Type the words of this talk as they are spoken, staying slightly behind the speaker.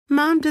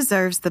Mom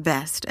deserves the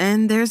best,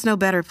 and there's no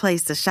better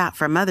place to shop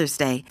for Mother's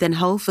Day than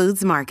Whole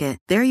Foods Market.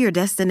 They're your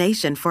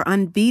destination for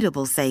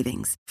unbeatable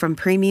savings, from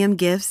premium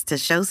gifts to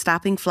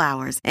show-stopping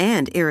flowers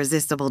and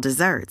irresistible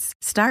desserts.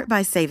 Start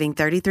by saving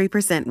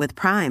 33% with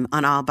Prime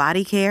on all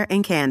body care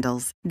and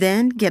candles.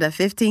 Then get a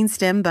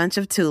 15-stem bunch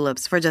of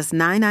tulips for just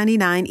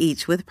 $9.99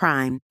 each with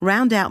Prime.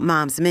 Round out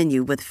Mom's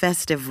menu with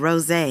festive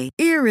rosé,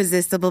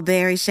 irresistible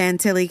berry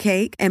chantilly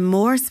cake, and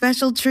more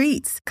special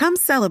treats. Come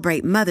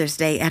celebrate Mother's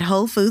Day at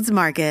Whole Foods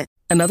Market.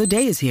 Another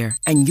day is here,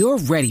 and you're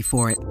ready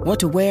for it. What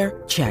to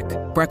wear? Check.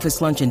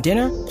 Breakfast, lunch, and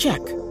dinner? Check.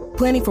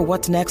 Planning for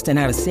what's next and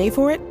how to save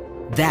for it?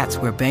 That's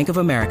where Bank of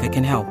America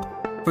can help.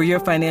 For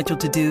your financial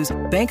to-dos,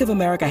 Bank of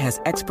America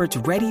has experts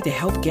ready to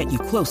help get you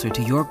closer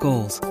to your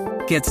goals.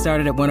 Get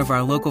started at one of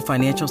our local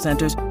financial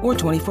centers or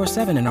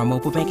 24/7 in our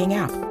mobile banking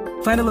app.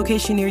 Find a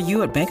location near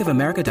you at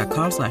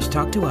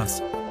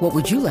bankofamerica.com/talktous. What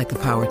would you like the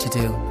power to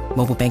do?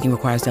 Mobile banking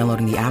requires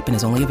downloading the app and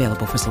is only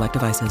available for select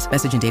devices.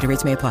 Message and data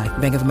rates may apply.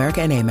 Bank of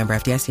America N.A., member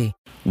FDIC.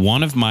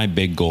 One of my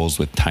big goals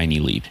with Tiny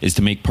Leap is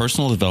to make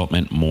personal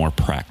development more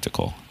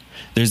practical.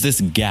 There's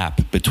this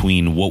gap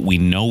between what we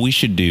know we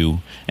should do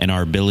and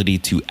our ability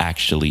to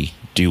actually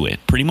do it.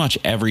 Pretty much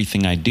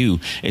everything I do,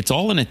 it's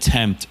all an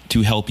attempt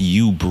to help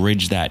you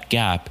bridge that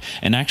gap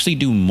and actually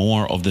do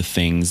more of the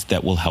things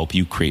that will help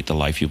you create the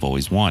life you've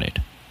always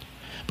wanted.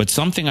 But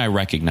something I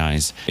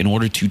recognize, in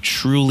order to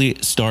truly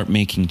start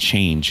making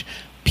change,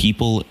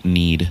 people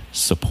need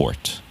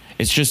support.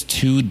 It's just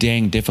too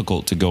dang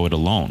difficult to go it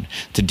alone,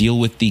 to deal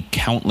with the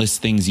countless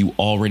things you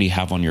already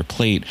have on your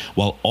plate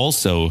while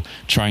also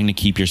trying to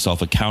keep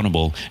yourself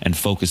accountable and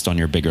focused on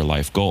your bigger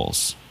life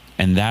goals.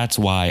 And that's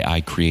why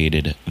I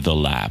created The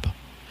Lab.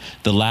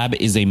 The Lab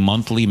is a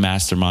monthly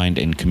mastermind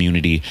and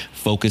community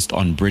focused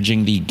on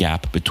bridging the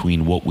gap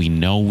between what we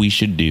know we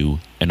should do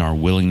and our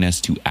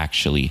willingness to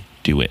actually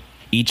do it.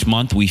 Each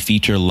month, we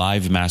feature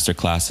live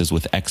masterclasses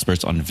with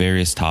experts on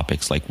various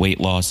topics like weight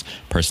loss,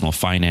 personal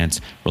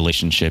finance,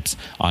 relationships,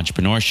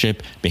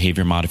 entrepreneurship,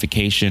 behavior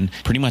modification,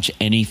 pretty much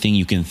anything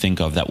you can think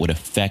of that would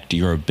affect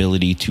your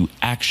ability to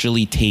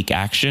actually take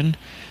action,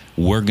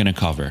 we're going to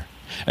cover.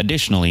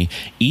 Additionally,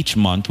 each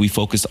month we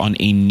focus on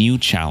a new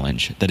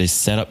challenge that is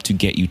set up to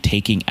get you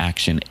taking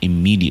action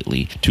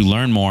immediately. To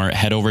learn more,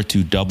 head over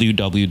to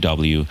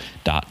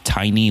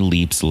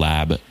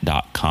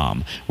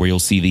www.tinyleapslab.com, where you'll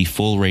see the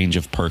full range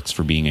of perks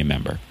for being a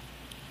member.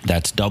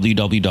 That's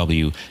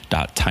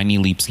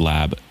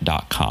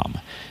www.tinyleapslab.com.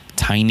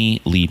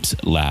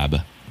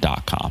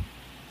 tinyleapslab.com.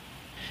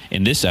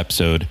 In this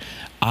episode,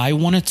 I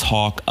want to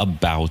talk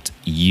about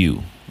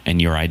you and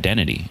your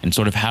identity and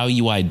sort of how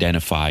you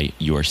identify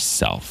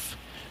yourself.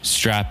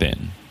 Strap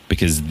in,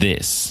 because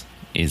this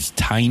is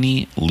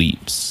Tiny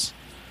Leaps,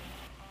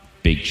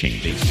 Big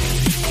Changes.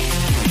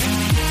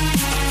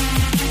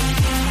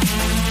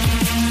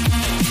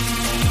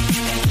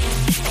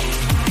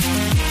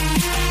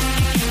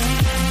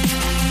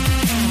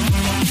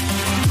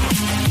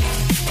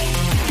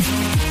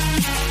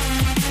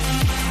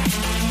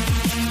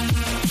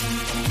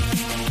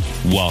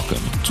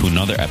 Welcome to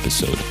another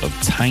episode of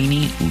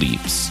Tiny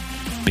Leaps,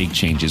 Big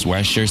Changes, where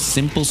I share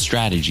simple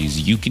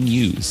strategies you can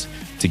use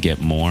to get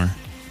more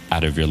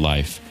out of your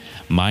life.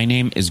 My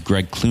name is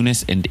Greg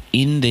Clunis, and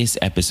in this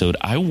episode,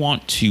 I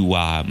want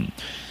to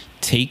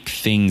take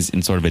things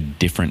in sort of a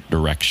different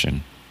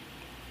direction.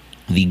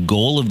 The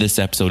goal of this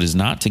episode is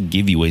not to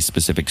give you a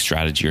specific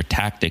strategy or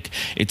tactic.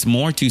 It's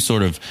more to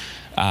sort of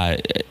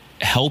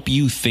help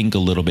you think a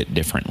little bit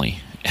differently.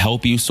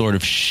 Help you sort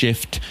of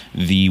shift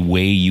the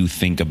way you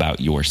think about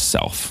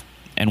yourself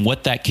and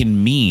what that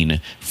can mean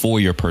for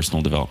your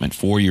personal development,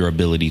 for your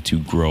ability to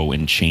grow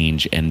and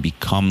change and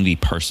become the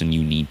person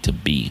you need to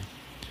be.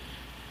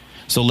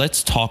 So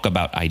let's talk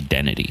about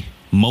identity.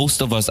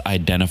 Most of us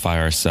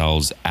identify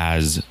ourselves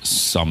as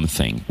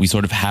something. We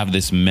sort of have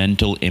this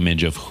mental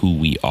image of who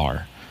we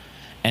are.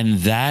 And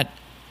that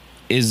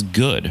is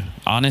good.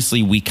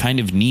 Honestly, we kind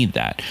of need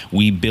that.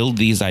 We build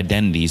these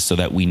identities so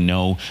that we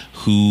know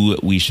who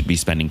we should be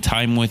spending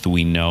time with.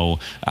 We know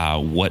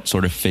what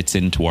sort of fits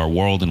into our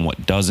world and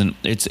what doesn't.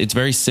 It's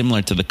very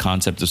similar to the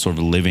concept of sort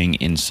of living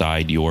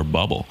inside your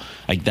bubble.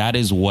 Like, that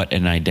is what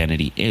an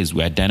identity is.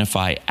 We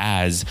identify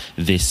as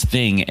this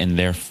thing, and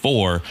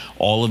therefore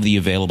all of the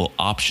available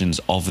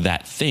options of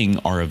that thing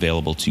are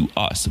available to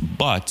us.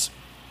 But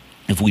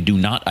if we do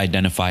not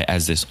identify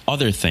as this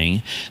other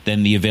thing,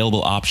 then the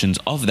available options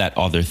of that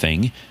other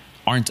thing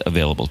aren't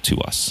available to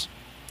us.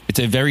 It's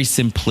a very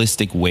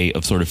simplistic way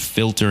of sort of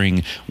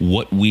filtering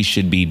what we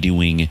should be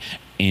doing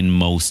in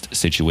most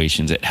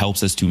situations. It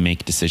helps us to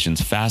make decisions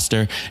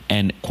faster,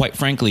 and quite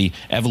frankly,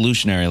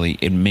 evolutionarily,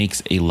 it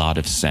makes a lot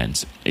of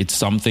sense. It's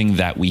something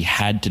that we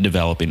had to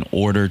develop in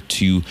order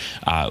to,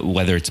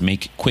 whether it's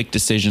make quick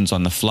decisions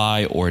on the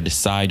fly or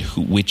decide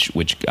which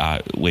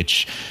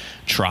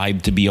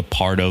tribe to be a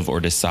part of, or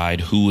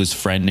decide who is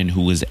friend and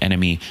who is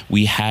enemy.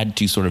 We had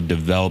to sort of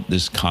develop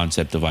this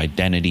concept of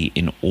identity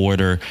in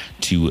order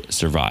to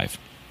survive.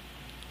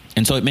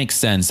 And so it makes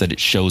sense that it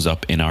shows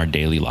up in our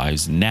daily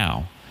lives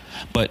now.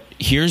 But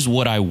here's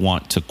what I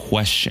want to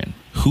question.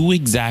 Who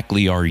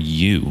exactly are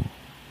you?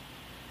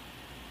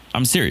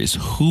 I'm serious.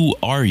 Who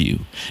are you?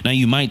 Now,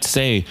 you might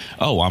say,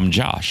 oh, I'm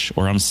Josh,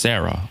 or I'm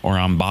Sarah, or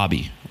I'm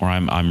Bobby, or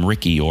I'm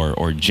Ricky,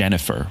 or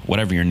Jennifer,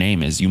 whatever your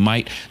name is. You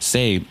might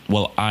say,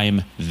 well,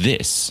 I'm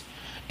this.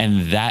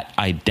 And that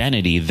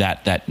identity,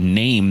 that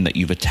name that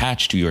you've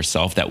attached to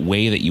yourself, that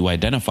way that you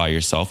identify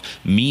yourself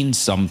means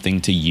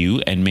something to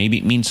you, and maybe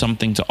it means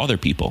something to other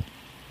people.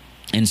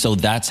 And so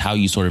that's how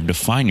you sort of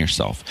define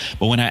yourself.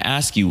 But when I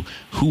ask you,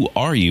 who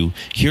are you?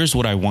 Here's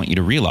what I want you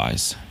to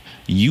realize.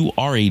 You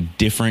are a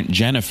different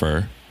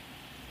Jennifer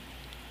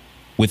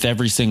with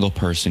every single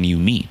person you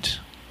meet.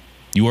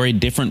 You are a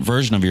different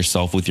version of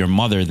yourself with your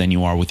mother than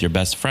you are with your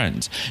best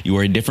friends. You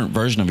are a different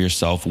version of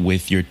yourself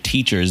with your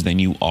teachers than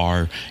you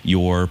are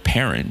your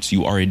parents.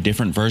 You are a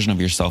different version of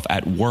yourself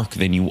at work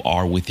than you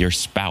are with your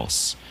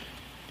spouse.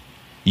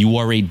 You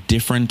are a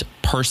different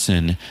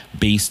person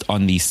based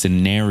on the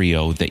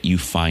scenario that you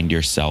find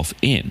yourself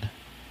in.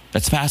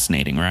 That's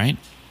fascinating, right?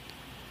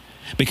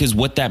 Because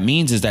what that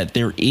means is that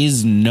there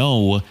is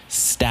no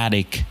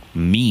static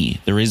me.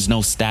 There is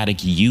no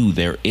static you.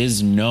 There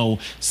is no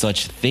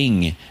such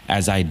thing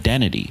as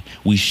identity.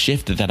 We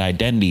shift that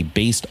identity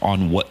based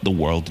on what the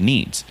world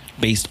needs,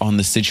 based on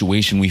the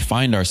situation we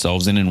find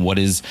ourselves in and what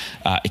is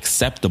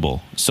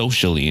acceptable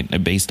socially,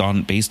 based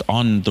on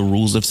the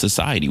rules of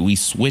society. We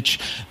switch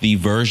the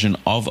version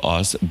of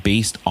us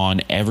based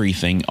on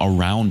everything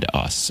around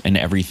us and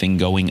everything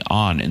going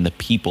on and the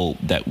people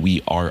that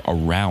we are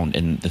around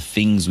and the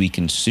things we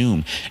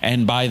consume.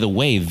 And by the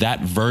way, that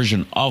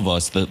version of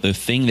us, the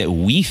thing that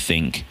we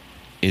think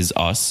is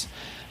us,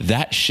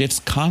 that shifts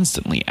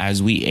constantly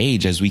as we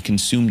age, as we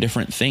consume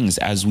different things,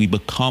 as we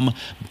become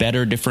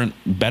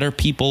better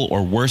people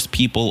or worse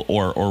people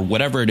or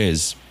whatever it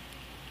is.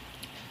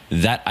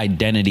 That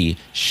identity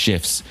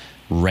shifts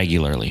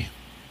regularly.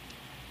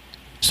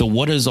 So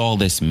what does all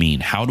this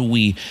mean? How do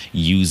we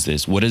use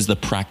this? What is the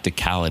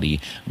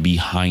practicality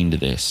behind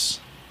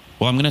this?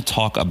 Well, I'm going to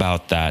talk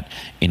about that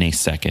in a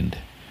second.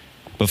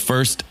 But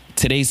first,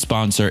 today's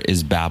sponsor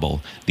is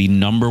Babbel, the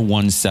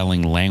 #1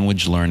 selling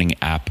language learning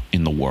app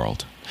in the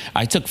world.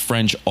 I took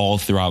French all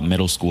throughout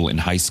middle school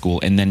and high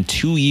school, and then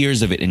 2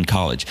 years of it in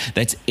college.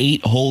 That's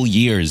 8 whole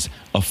years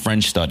of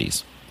French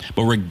studies.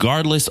 But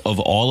regardless of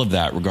all of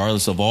that,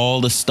 regardless of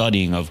all the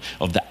studying, of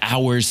the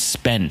hours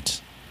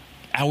spent,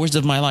 hours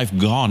of my life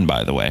gone,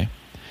 by the way,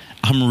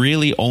 I'm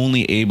really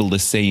only able to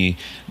say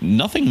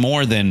nothing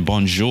more than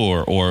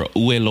bonjour or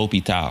où est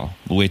l'hôpital,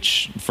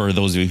 which, for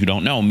those of you who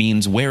don't know,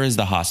 means where is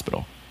the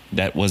hospital?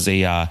 That was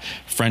a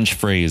French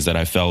phrase that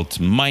I felt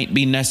might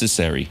be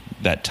necessary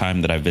that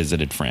time that I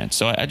visited France.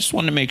 So I just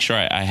wanted to make sure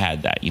I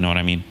had that. You know what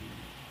I mean?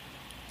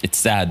 It's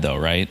sad though,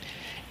 right?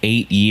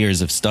 8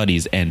 years of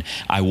studies and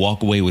I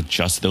walk away with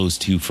just those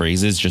 2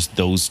 phrases, just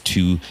those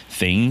 2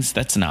 things.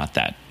 That's not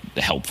that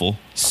helpful.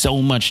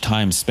 So much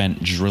time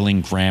spent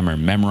drilling grammar,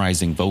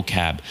 memorizing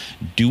vocab,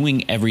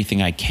 doing everything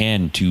I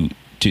can to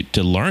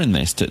learn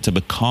this, to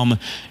become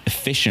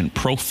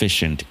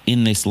proficient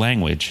in this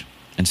language,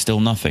 and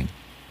still nothing.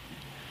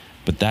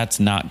 But that's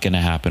not going to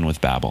happen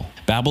with Babbel.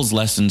 Babbel's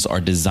lessons are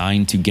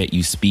designed to get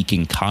you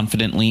speaking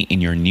confidently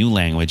in your new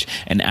language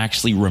and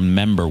actually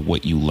remember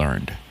what you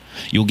learned.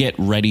 You'll get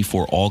ready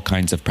for all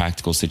kinds of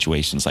practical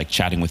situations like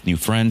chatting with new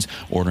friends,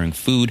 ordering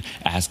food,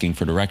 asking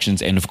for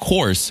directions, and of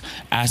course,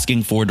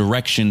 asking for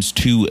directions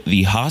to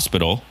the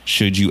hospital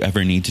should you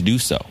ever need to do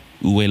so.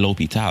 Où est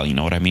l'hôpital? You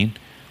know what I mean?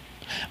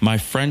 My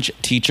French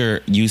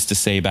teacher used to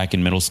say back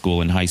in middle school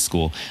and high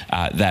school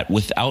that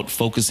without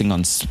focusing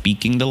on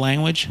speaking the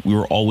language, we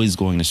were always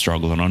going to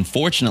struggle. And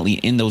unfortunately,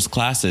 in those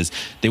classes,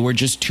 they were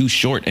just too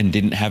short and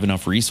didn't have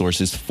enough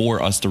resources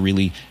for us to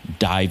really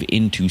dive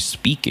into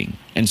speaking.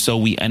 And so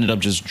we ended up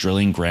just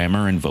drilling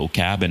grammar and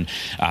vocab and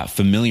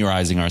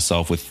familiarizing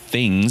ourselves with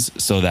things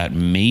so that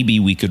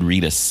maybe we could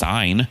read a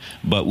sign,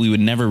 but we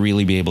would never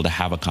really be able to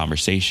have a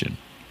conversation.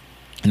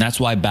 And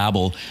that's why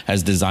Babbel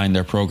has designed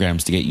their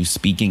programs to get you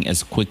speaking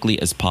as quickly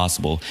as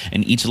possible.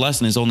 And each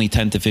lesson is only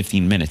 10 to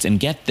 15 minutes. And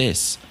get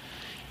this,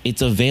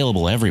 it's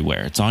available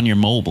everywhere. It's on your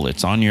mobile.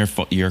 It's on your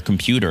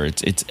computer.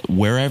 It's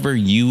wherever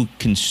you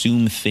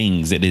consume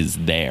things, it is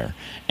there.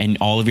 And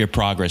all of your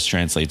progress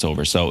translates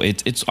over. So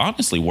it's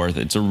honestly worth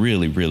it. It's a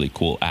really, really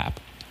cool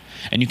app.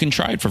 And you can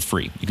try it for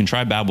free. You can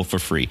try Babbel for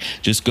free.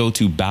 Just go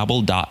to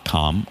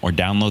Babbel.com or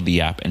download the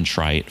app and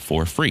try it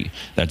for free.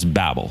 That's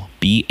Babbel,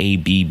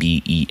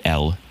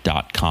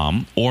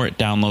 Babbel.com, or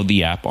download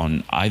the app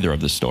on either of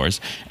the stores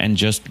and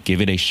just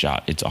give it a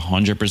shot. It's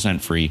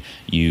 100% free.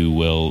 You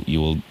will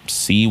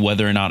see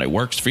whether or not it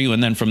works for you,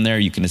 and then from there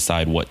you can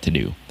decide what to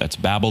do. That's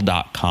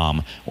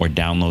Babbel.com or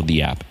download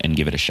the app and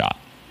give it a shot.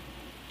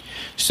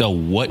 So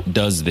what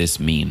does this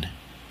mean?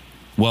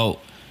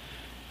 Well,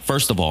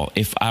 first of all,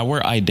 if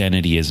our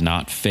identity is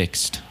not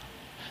fixed,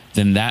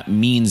 then that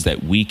means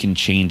that we can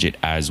change it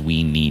as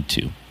we need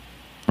to,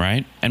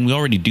 right? And we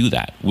already do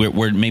that.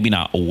 We're maybe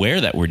not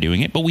aware that we're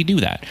doing it, but we do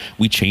that.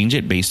 We change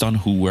it based on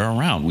who we're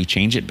around. We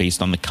change it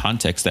based on the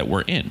context that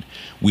we're in.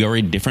 We are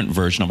a different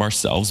version of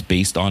ourselves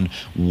based on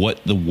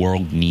what the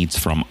world needs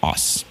from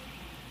us.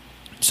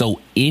 So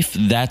if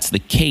that's the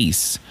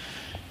case,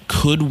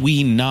 could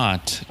we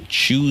not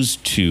choose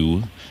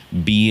to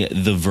be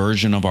the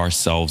version of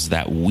ourselves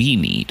that we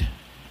need?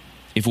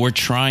 If we're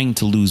trying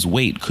to lose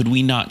weight, could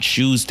we not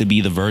choose to be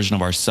the version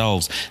of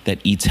ourselves that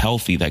eats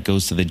healthy, that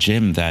goes to the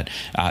gym, that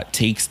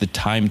takes the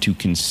time to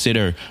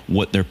consider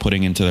what they're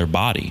putting into their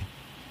body?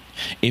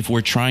 If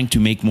we're trying to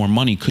make more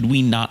money, could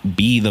we not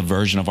be the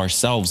version of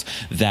ourselves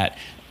that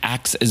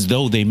acts as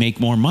though they make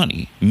more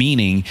money,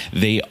 meaning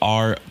they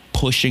are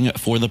pushing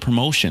for the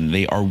promotion,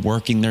 they are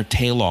working their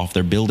tail off,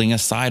 they're building a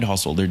side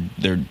hustle,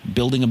 they're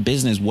building a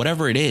business,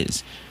 whatever it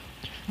is?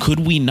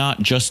 Could we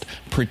not just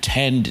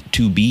pretend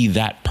to be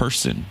that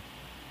person?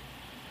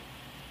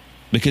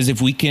 Because if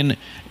we can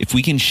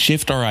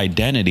shift our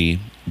identity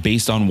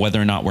based on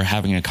whether or not we're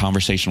having a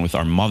conversation with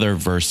our mother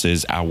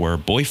versus our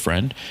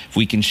boyfriend, if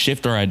we can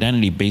shift our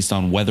identity based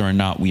on whether or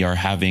not we are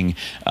having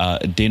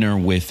dinner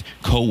with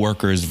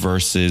coworkers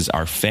versus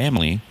our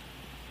family,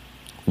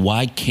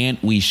 why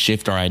can't we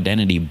shift our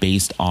identity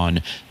based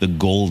on the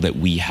goal that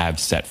we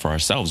have set for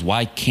ourselves?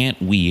 Why can't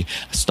we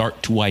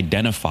start to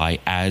identify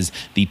as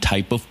the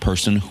type of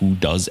person who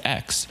does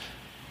X,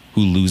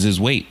 who loses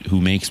weight,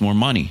 who makes more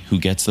money, who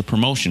gets the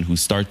promotion, who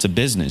starts a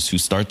business, who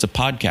starts a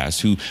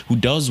podcast, who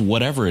does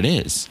whatever it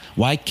is?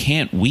 Why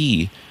can't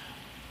we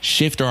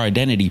shift our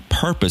identity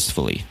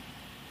purposefully?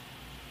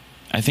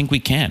 I think we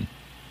can.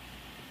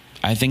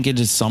 I think it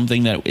is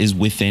something that is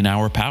within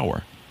our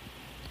power.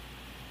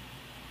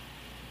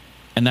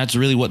 And that's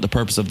really what the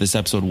purpose of this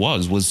episode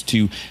was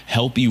to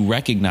help you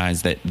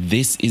recognize that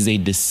this is a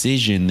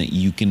decision that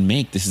you can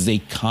make. This is a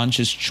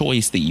conscious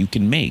choice that you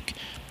can make.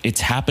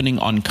 It's happening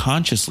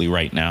unconsciously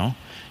right now.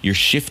 You're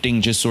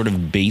shifting just sort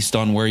of based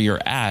on where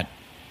you're at.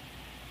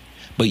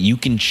 But you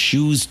can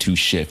choose to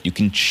shift. You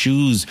can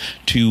choose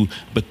to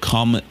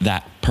become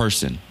that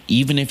person,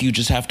 even if you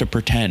just have to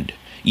pretend.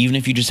 Even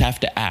if you just have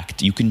to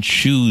act, you can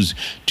choose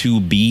to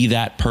be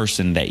that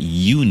person that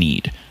you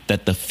need,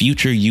 that the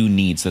future you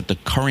needs, that the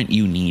current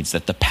you needs,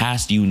 that the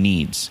past you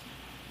needs,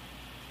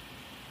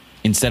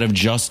 instead of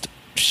just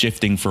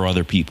shifting for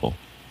other people.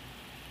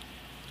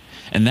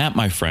 And that,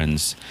 my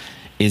friends,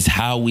 is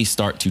how we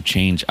start to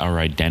change our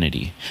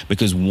identity.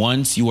 Because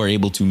once you are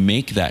able to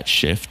make that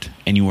shift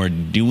and you are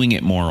doing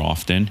it more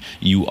often,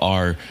 you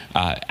are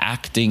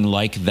acting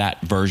like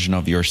that version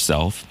of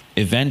yourself,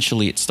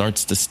 eventually it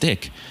starts to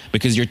stick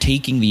because you're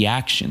taking the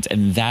actions,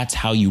 and that's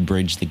how you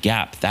bridge the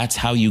gap. That's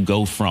how you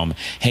go from,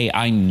 hey,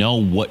 I know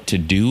what to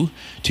do,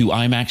 to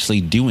I'm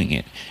actually doing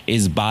it,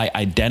 is by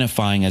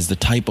identifying as the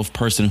type of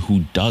person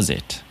who does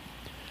it.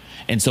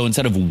 And so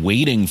instead of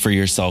waiting for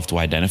yourself to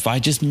identify,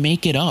 just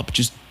make it up.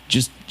 Just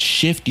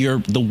shift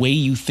the way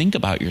you think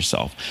about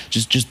yourself.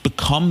 Just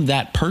become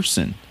that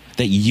person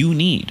that you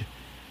need.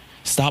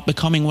 Stop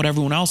becoming what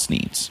everyone else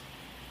needs.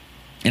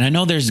 And I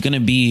know there's going to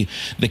be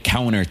the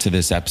counter to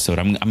this episode.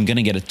 I'm going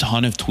to get a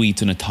ton of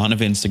tweets and a ton of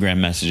Instagram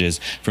messages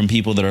from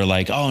people that are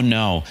like, oh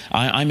no,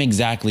 I'm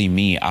exactly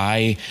me.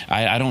 I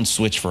don't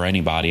switch for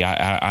anybody.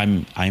 I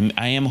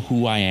am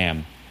who I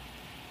am.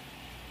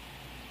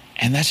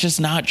 And that's just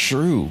not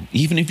true.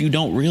 Even if you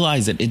don't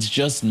realize it, it's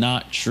just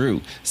not true.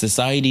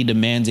 Society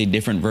demands a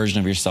different version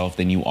of yourself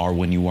than you are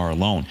when you are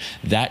alone.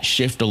 That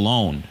shift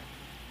alone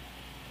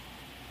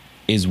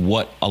is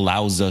what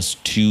allows us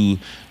to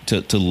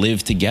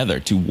live together,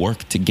 to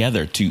work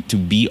together, to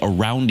be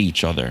around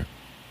each other.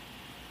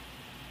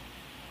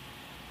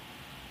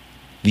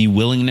 The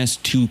willingness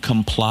to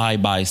comply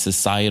by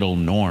societal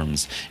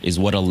norms is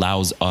what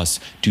allows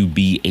us to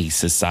be a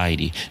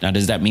society. Now,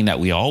 does that mean that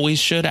we always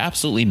should?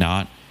 Absolutely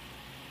not.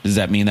 Does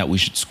that mean that we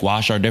should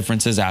squash our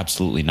differences?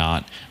 Absolutely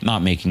not. I'm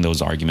not making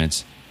those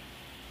arguments.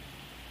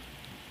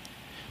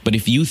 But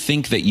if you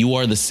think that you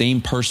are the same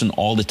person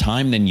all the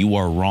time, then you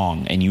are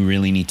wrong, and you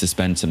really need to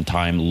spend some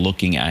time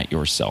looking at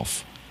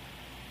yourself.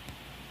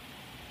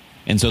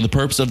 And so the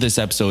purpose of this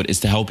episode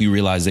is to help you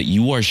realize that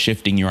you are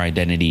shifting your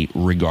identity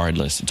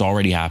regardless. It's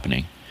already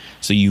happening.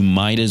 So you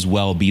might as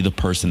well be the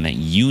person that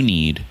you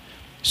need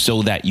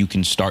so that you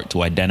can start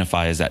to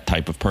identify as that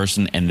type of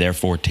person and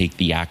therefore take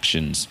the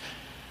actions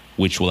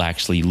which will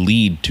actually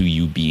lead to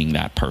you being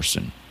that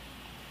person.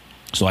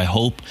 So I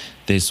hope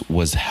this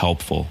was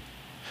helpful.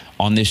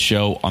 On this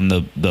show, on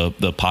the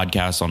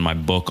podcast, on my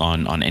book,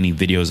 on any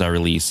videos I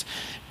release,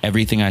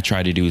 everything I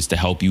try to do is to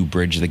help you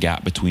bridge the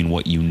gap between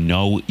what you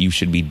know you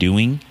should be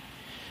doing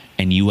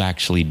and you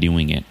actually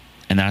doing it.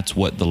 And that's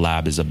what the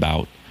lab is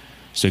about.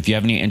 So if you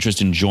have any interest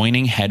in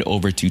joining, head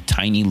over to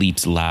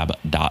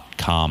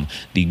tinyleapslab.com.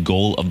 The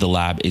goal of the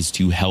lab is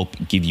to help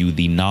give you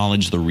the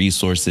knowledge, the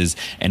resources,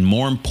 and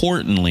more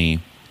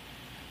importantly,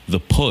 the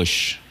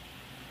push,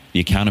 the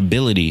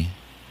accountability,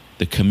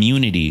 the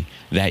community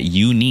that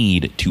you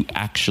need to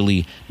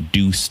actually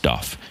do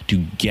stuff, to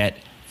get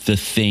the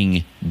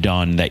thing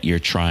done that you're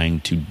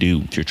trying to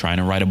do. If you're trying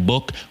to write a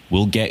book,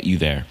 we'll get you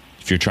there.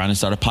 If you're trying to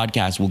start a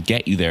podcast, we'll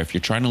get you there. If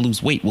you're trying to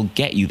lose weight, we'll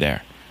get you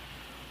there.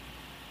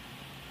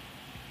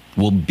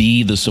 We'll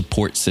be the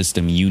support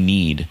system you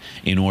need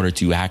in order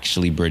to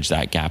actually bridge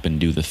that gap and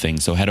do the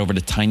thing. So head over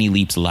to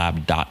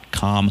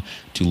tinyleapslab.com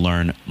to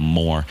learn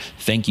more.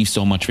 Thank you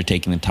so much for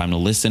taking the time to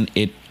listen.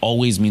 It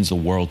always means the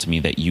world to me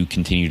that you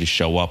continue to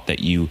show up, that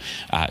you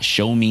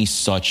show me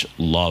such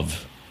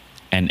love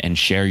and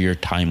share your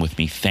time with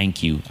me.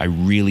 Thank you. I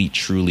really,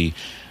 truly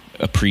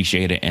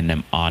appreciate it and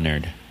am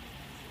honored.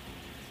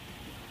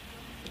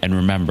 And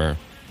remember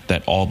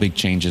that all big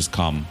changes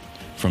come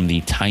from the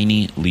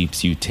tiny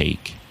leaps you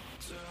take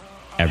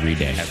every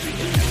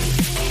day.